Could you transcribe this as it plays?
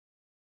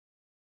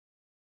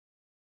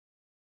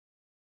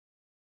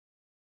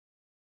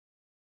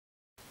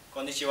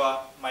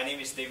Konnichiwa, my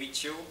name is David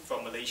Chiu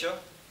from Malaysia.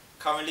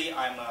 Currently,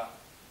 I'm a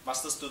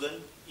master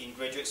student in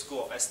Graduate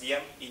School of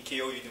SDM in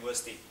Keio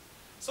University.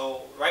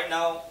 So right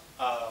now,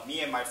 me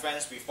and my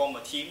friends, we form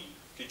a team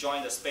to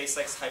join the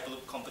SpaceX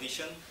Hyperloop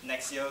competition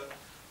next year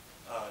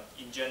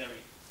in January.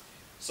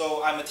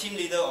 So I'm a team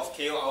leader of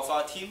Keio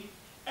Alpha team,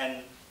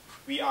 and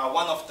we are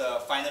one of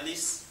the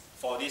finalists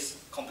for this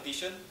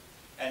competition.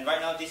 And right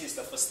now, this is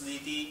the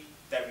facility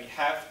that we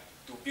have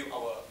to build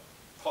our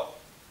pod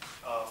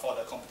for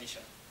the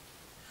competition.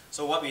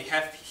 So what we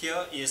have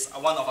here is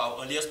one of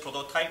our earliest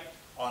prototype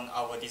on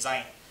our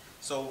design.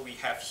 So we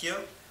have here,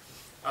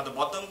 at the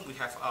bottom, we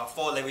have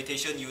 4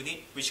 levitation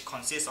unit, which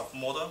consists of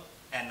motor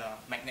and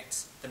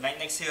magnets. The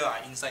magnets here are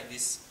inside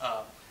this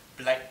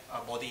black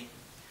body.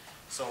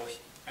 So,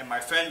 and my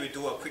friend will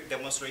do a quick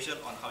demonstration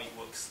on how it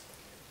works.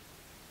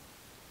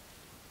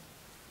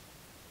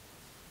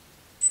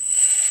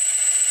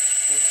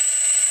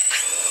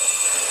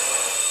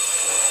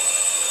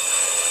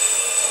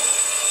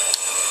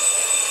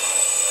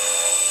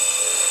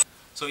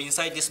 So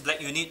inside this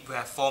black unit, we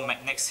have 4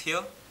 magnets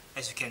here.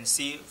 As you can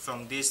see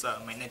from this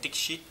magnetic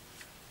sheet,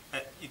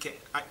 you can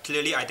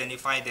clearly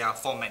identify there are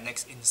 4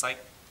 magnets inside.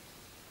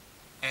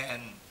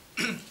 And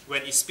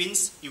when it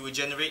spins, it will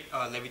generate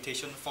a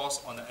levitation force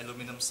on the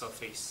aluminum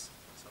surface.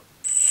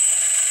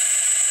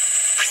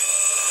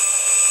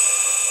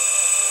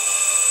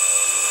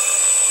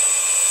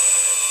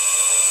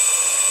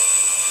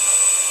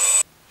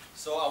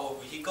 So our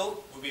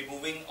vehicle will be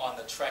moving on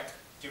the track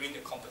during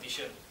the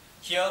competition.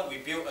 Here we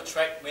built a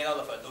track made out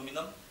of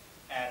aluminum,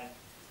 and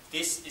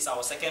this is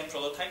our second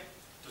prototype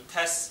to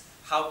test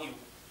how it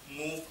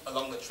moves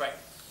along the track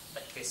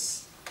like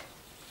this.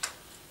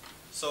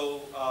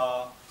 So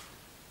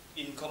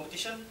in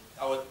competition,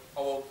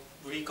 our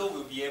vehicle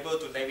will be able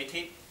to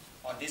levitate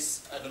on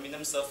this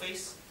aluminum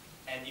surface,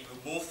 and it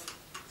will move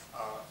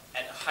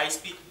at a high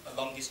speed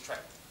along this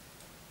track.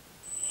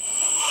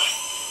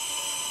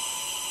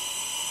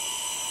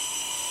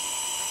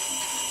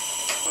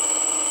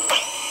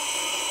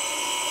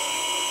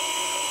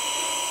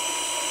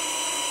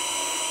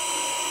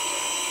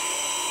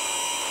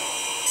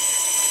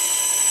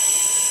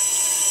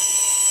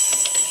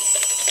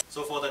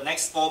 So for the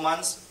next 4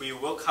 months, we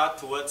will work hard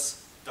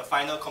towards the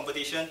final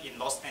competition in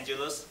Los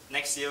Angeles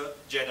next year,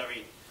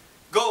 January.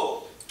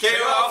 Go!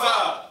 Keio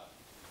Alpha!